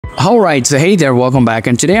Alright, so hey there, welcome back,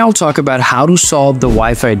 and today I'll talk about how to solve the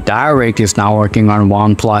Wi-Fi Direct is not working on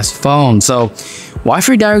OnePlus phone. So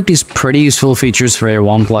Wi-Fi Direct is pretty useful features for your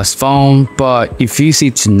OnePlus phone, but if you see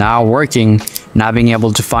it's not working, not being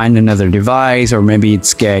able to find another device, or maybe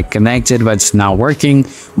it's get connected but it's not working,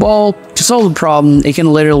 well, to solve the problem, you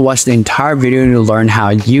can literally watch the entire video to learn how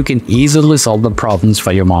you can easily solve the problems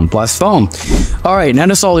for your OnePlus phone. Alright, now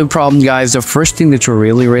to solve the problem, guys, the first thing that you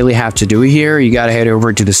really have to do here, you gotta head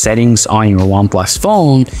over to the settings on your OnePlus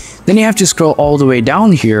phone. Then you have to scroll all the way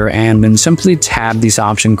down here and then simply tap this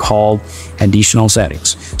option called additional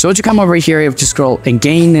settings. So once you come over here, you have to scroll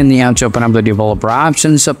again and you have to open up the developer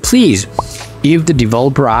option. So please, if the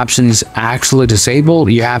developer option is actually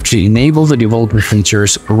disabled, you have to enable the developer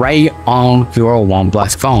features right on your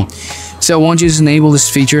OnePlus phone. So once you enable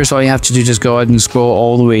this feature, all you have to do is just go ahead and scroll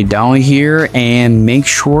all the way down here and make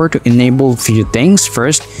sure to enable a few things.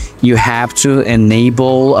 First, you have to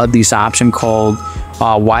enable this option called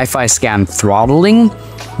Wi-Fi scan throttling.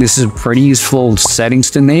 This is a pretty useful settings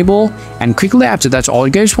to enable. And quickly after that, all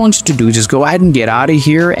you guys want to do is just go ahead and get out of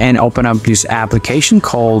here and open up this application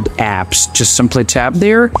called apps. Just simply tap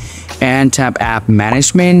there and tap app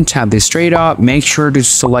management, tap this straight up, make sure to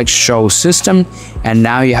select show system, and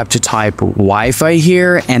now you have to type Wi-Fi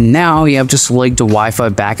here, and now you have to select the Wi-Fi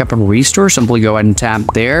backup and restore. Simply go ahead and tap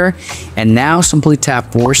there, and now simply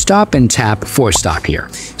tap force stop and tap force stop here.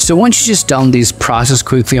 So once you just done this process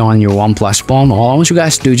quickly on your OnePlus phone, all I want you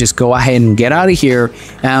guys to do is just go ahead and get out of here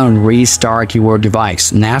and restart your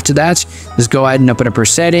device. And after that, just go ahead and open up your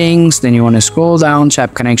settings. Then you want to scroll down,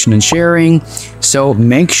 tap connection and sharing. So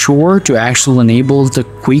make sure to actually enable the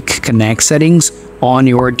quick connect settings on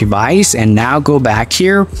your device, and now go back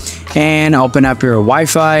here and open up your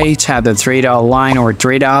Wi-Fi, tap the three dot line or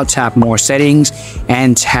three dot, tap more settings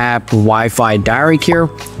and tap Wi-Fi Direct here,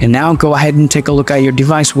 and now go ahead and take a look at your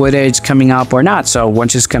device, whether it's coming up or not. So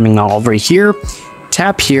once it's coming over here,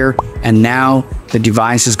 tap here, and now the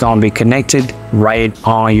device is going to be connected right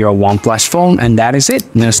on your OnePlus phone, and that is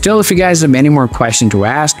it. Now still, if you guys have any more questions to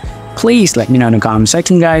ask, please let me know in the comment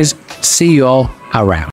section, guys. See you all around.